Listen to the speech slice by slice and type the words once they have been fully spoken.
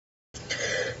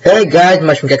Hey guys,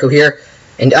 Mushroom Gecko here,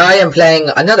 and I am playing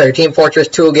another Team Fortress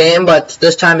 2 game, but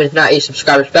this time it's not a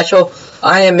subscriber special.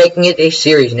 I am making it a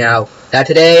series now. Now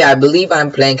today, I believe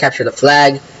I'm playing Capture the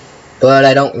Flag, but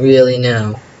I don't really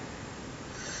know.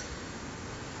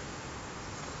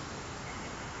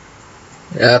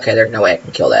 Okay, there's no way I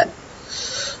can kill that.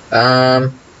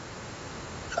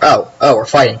 Oh, we're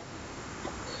fighting.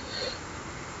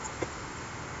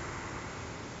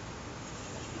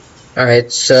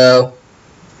 Alright, so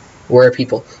where are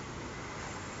people?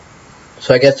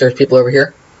 So I guess there's people over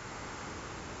here.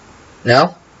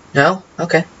 No? No?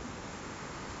 Okay.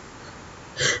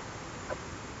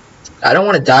 I don't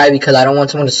want to die because I don't want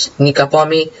someone to sneak up on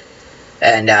me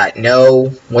and know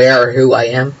where or who I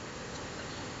am.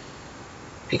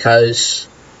 Because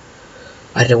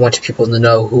I don't want people to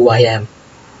know who I am.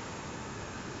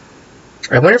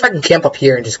 I wonder if I can camp up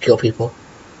here and just kill people.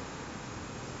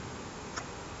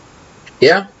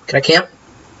 Yeah? Can I camp?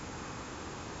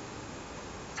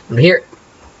 I'm here.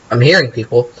 I'm hearing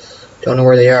people. Don't know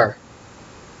where they are.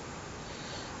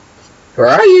 Where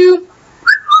are you?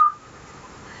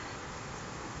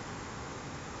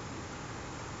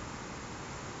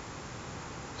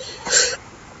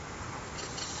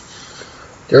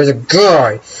 There's a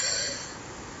guy.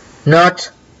 Not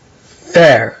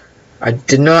fair. I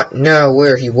did not know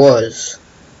where he was.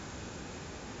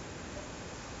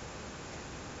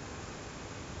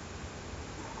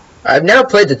 I've never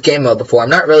played this game mode before. I'm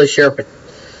not really sure, but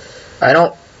I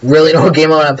don't really know what game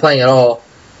mode I'm playing at all.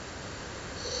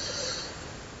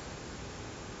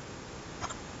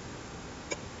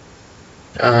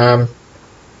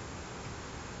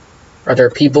 Are there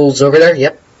peoples over there?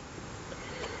 Yep.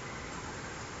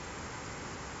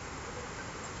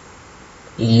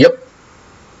 Yep.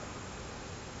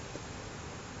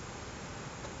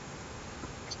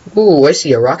 Ooh, I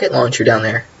see a rocket launcher down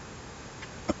there.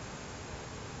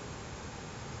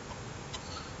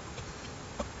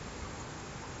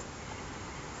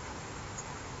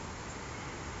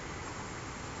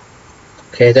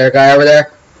 Okay, is there a guy over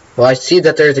there? Well, I see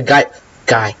that there's a guy.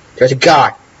 There's a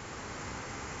guy.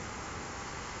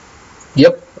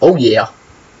 Yep. Oh, yeah.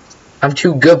 I'm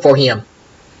too good for him.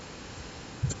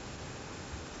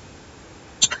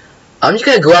 I'm just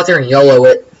gonna go out there and YOLO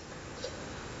it.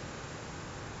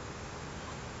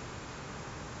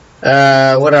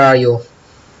 What are you?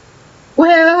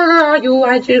 Where are you?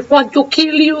 I just want to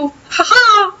kill you.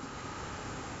 Haha!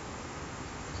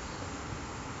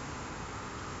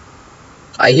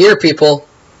 I hear people.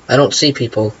 I don't see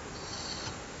people.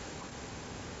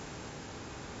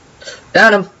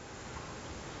 Down him.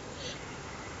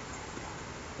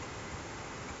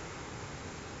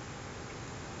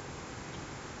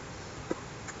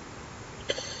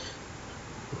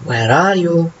 Where are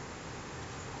you?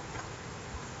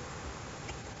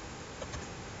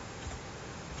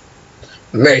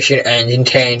 Mission ends in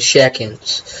 10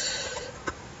 seconds.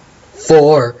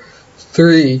 4,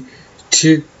 3,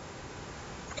 2.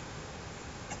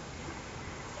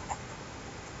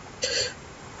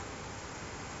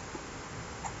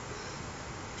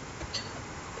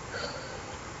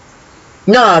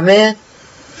 Nah, man.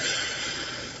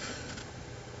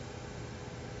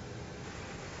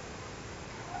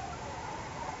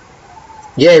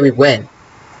 Yeah, we win.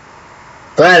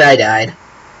 But I died.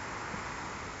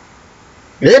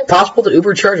 Is it possible to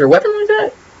overcharge your weapon like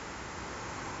that?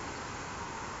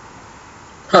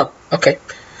 Huh, okay.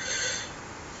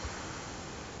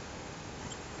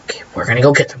 Okay, we're gonna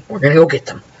go get them. We're gonna go get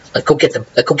them. Let's go get them.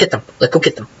 Let's go get them. Let's go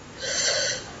get them.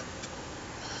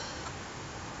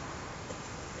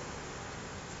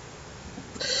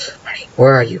 Alright,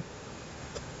 where are you?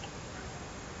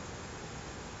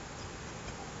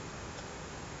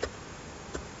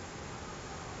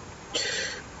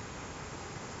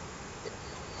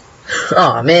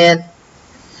 Aw, man.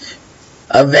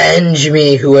 Avenge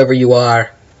me, whoever you are.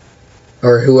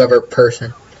 Or whoever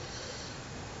person.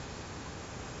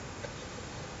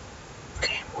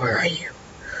 Okay, where are you?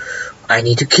 I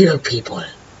need to kill people.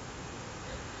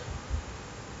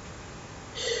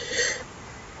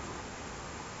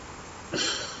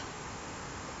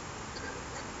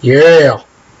 Yeah.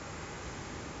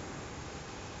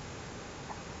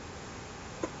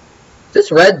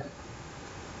 This red.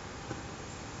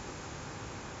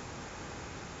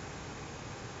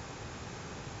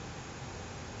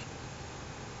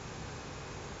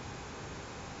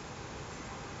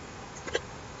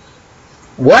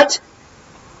 What?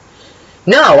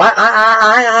 No,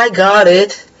 I got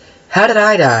it. How did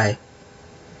I die?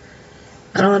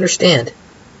 I don't understand.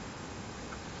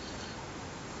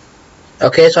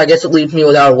 Okay, so I guess it leaves me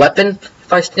without a weapon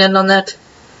if I stand on that.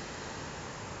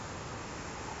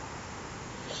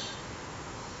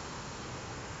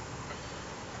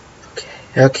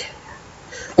 Okay.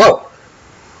 Whoa!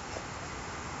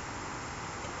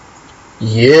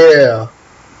 Yeah.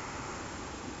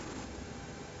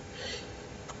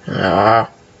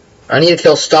 I need to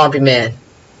kill Stompy Man.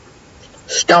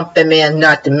 Stompy Man,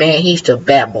 not the man. He's the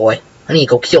bad boy. I need to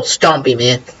go kill Stompy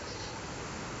Man.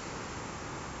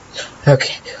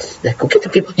 Okay. Let's go get the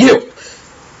people. You!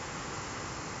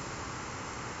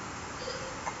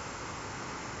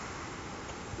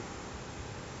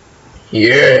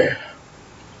 Yeah.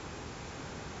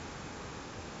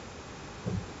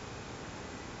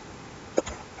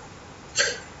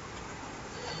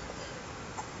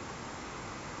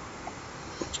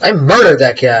 I murdered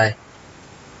that guy.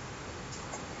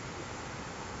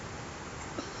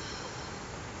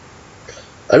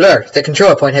 Alert, the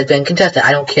control point has been contested.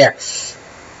 I don't care.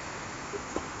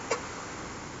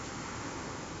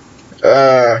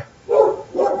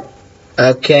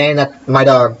 Okay, that's my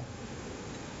dog.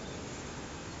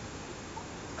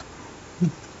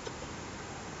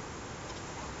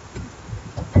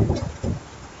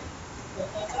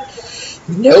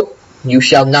 Nope, you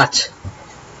shall not.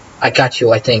 I got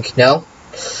you, I think. No?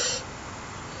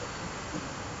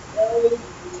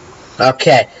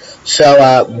 Okay,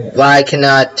 so, I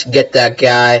cannot get that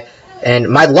guy. And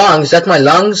my lungs, that's my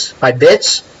lungs? My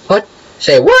bits? What?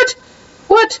 Say, what?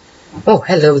 What? Oh,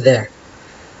 hello there.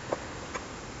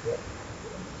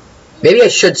 Maybe I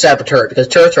should set up a turret, because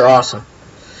turrets are awesome.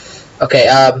 Okay,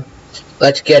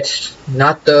 let's get,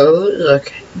 not those,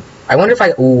 okay. I wonder if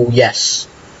I, ooh, yes.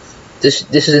 This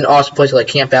is an awesome place to, like,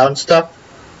 camp out and stuff.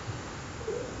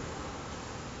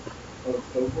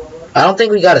 I don't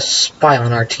think we got a spy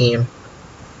on our team.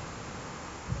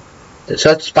 So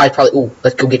that spy probably, ooh,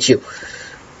 let's go get you.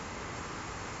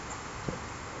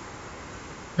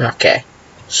 Okay,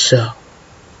 so.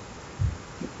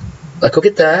 Let's go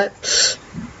get that.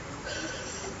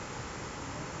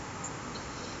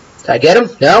 Did I get him?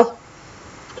 No?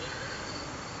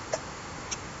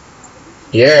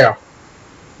 Yeah.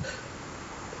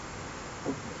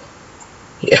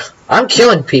 Yeah, I'm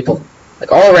killing people.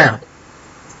 Like, all around.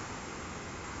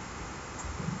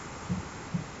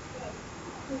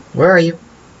 Where are you?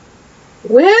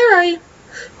 Where are you?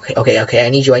 Okay, I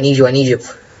need you.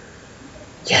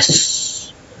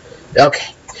 Yes.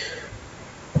 Okay.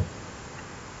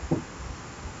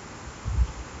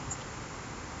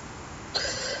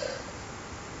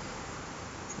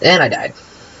 And I died.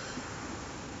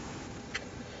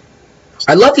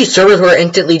 I love these servers where it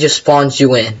instantly just spawns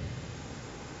you in.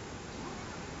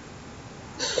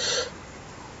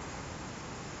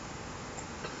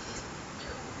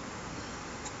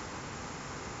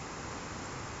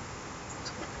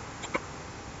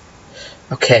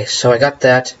 Okay, so I got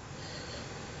that.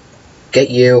 Get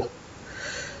you.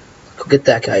 Go get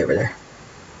that guy over there.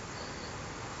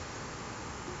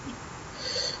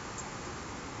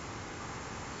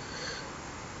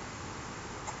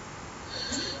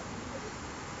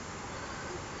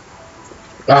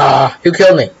 Ah, who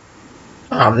killed me?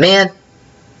 Aw, oh, man.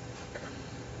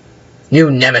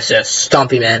 New nemesis,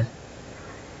 Stompy Man.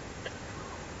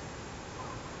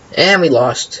 And we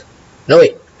lost. No,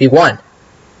 wait, we won.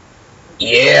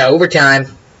 Yeah, overtime.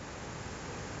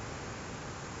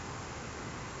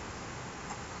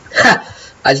 Ha!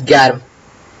 I just got him.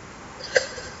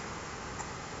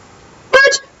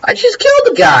 What? I just killed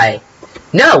the guy.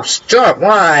 No, stop.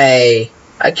 Why?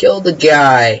 I killed the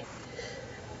guy.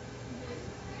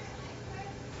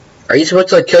 Are you supposed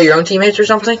to, like, kill your own teammates or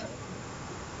something?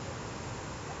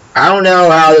 I don't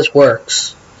know how this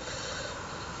works.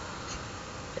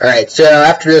 Alright, so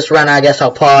after this run, I guess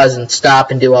I'll pause and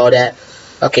stop and do all that.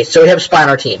 Okay, so we have a spy on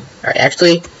our team. Alright,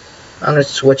 actually, I'm going to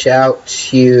switch out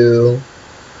to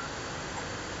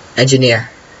engineer.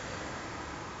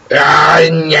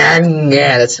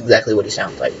 Yeah, that's exactly what he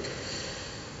sounds like.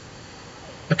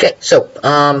 Okay, so,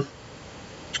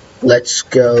 let's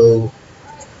go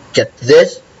get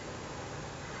this.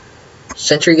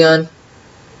 Sentry gun.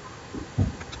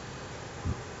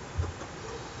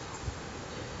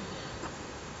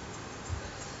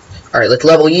 Alright, let's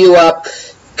level you up,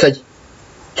 cause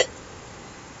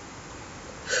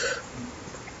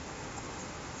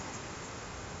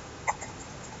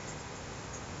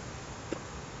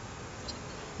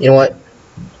you know what?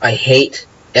 I hate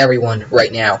everyone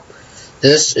right now.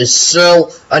 This is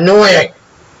so annoying.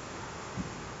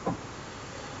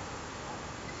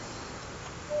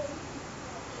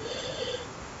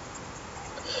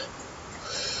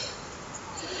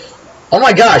 Oh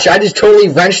my gosh, I just totally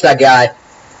wrenched that guy.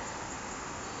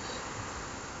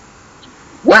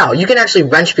 Wow, you can actually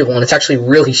wrench people and it's actually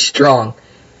really strong.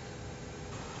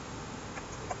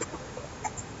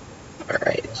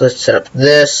 Alright, so let's set up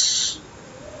this.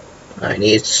 I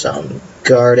need some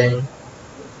guarding.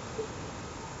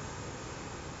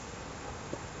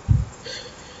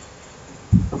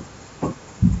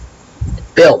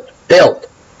 Build, build,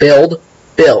 build,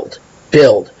 build,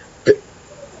 build,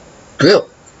 build,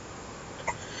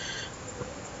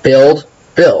 build,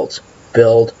 build,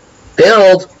 build,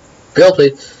 build, build,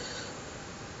 please.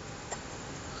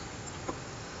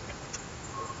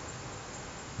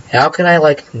 How can I,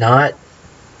 like, not?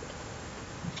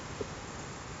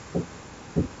 I'm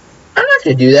not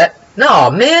gonna do that. No,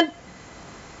 man.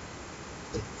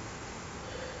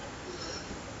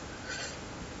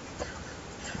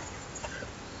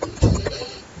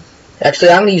 Actually,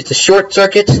 I'm gonna use the short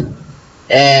circuit,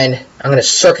 and I'm gonna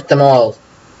circuit them all.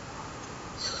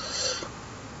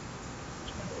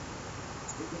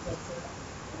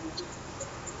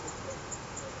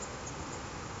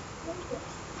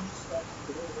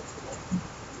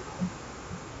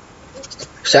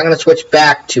 So I'm gonna switch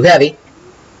back to heavy.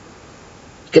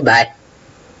 Goodbye.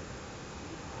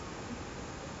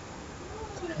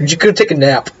 You could take a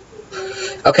nap.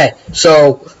 Okay,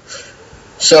 so,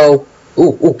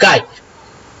 ooh, guy.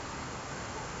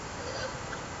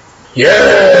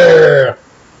 Yeah.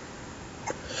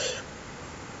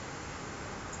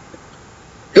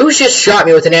 Who just shot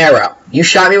me with an arrow? You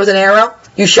shot me with an arrow?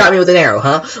 You shot me with an arrow,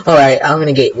 huh? Alright, I'm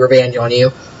gonna get revenge on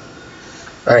you.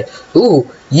 Alright. Ooh,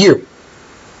 you.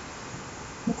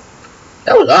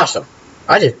 That was awesome.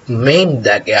 I just maimed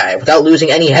that guy without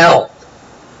losing any health.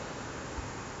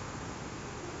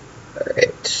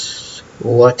 Alright.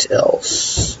 What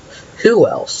else? Who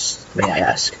else, may I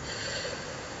ask?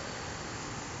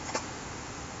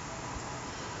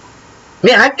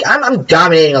 Man, I'm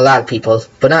dominating a lot of people,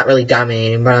 but not really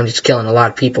dominating, but I'm just killing a lot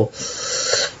of people.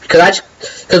 Because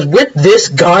with this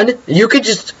gun, you could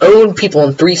just own people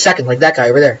in 3 seconds, like that guy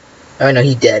over there. Oh no,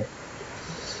 he's dead.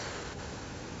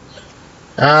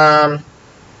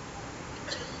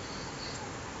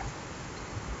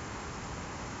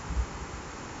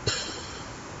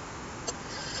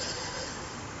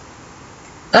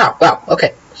 Oh, wow,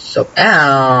 okay. So,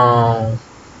 ow.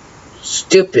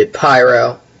 Stupid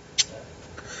Pyro.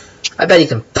 I bet he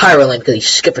can Pyrolink because he's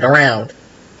skipping around.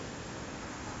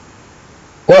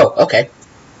 Whoa, okay.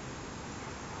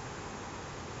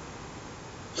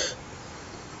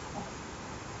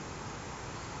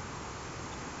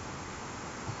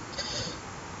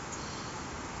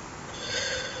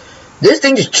 This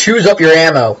thing just chews up your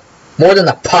ammo more than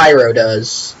the Pyro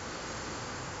does.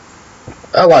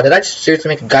 Oh wow, did I just seriously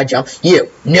make a guy jump?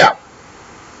 You! No!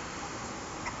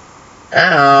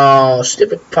 Ow,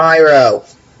 stupid Pyro.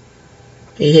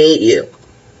 I hate you.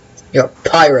 You're a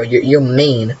Pyro, you're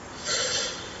mean.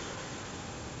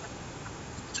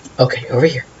 Okay, over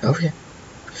here, over here.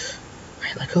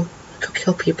 Alright, let's go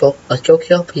kill people. Let's go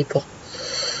kill people.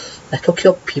 Let's go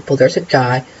kill people. There's a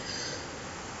guy.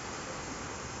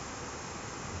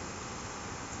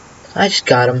 I just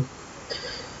got him.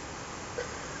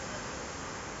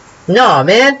 No,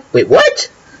 man. Wait, what?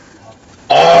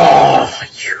 Oh,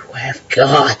 you have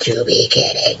got to be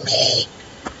kidding me.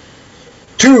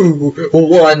 2,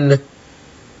 1.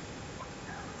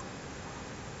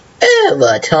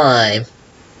 Every time.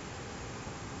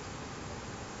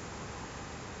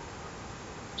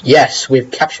 Yes,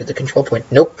 we've captured the control point.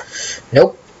 Nope.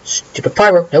 Nope. Stupid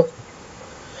Pyro. Nope.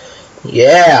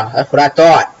 Yeah, that's what I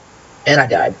thought. And I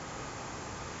died.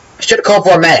 I should have called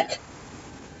for a medic.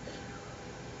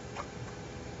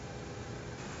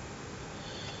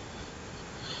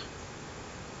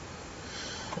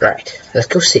 Right, let's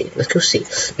go see. Let's go see.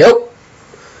 Nope.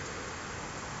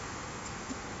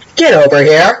 Get over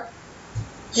here.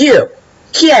 You.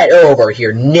 Get over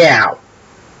here now.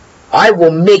 I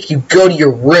will make you go to your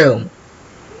room.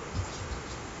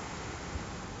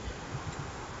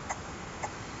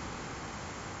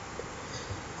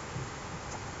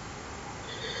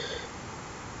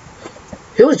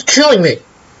 Who is killing me?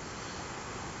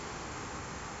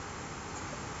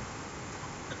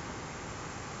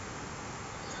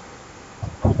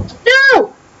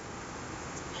 No!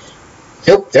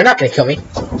 Nope, they're not gonna kill me.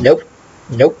 Nope.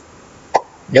 Nope.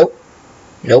 Nope.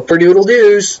 Nope for doodle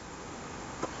doos.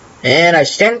 And I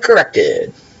stand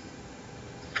corrected.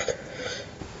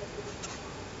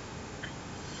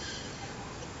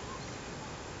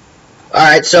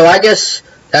 Alright, so I guess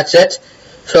that's it.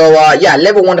 So, yeah,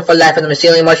 live a wonderful life in the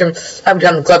mycelium mushroom. Have a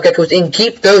time to club geckos and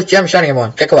keep those gems shining,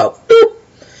 everyone. Gecko out. Boop.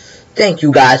 Thank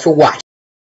you guys for watching.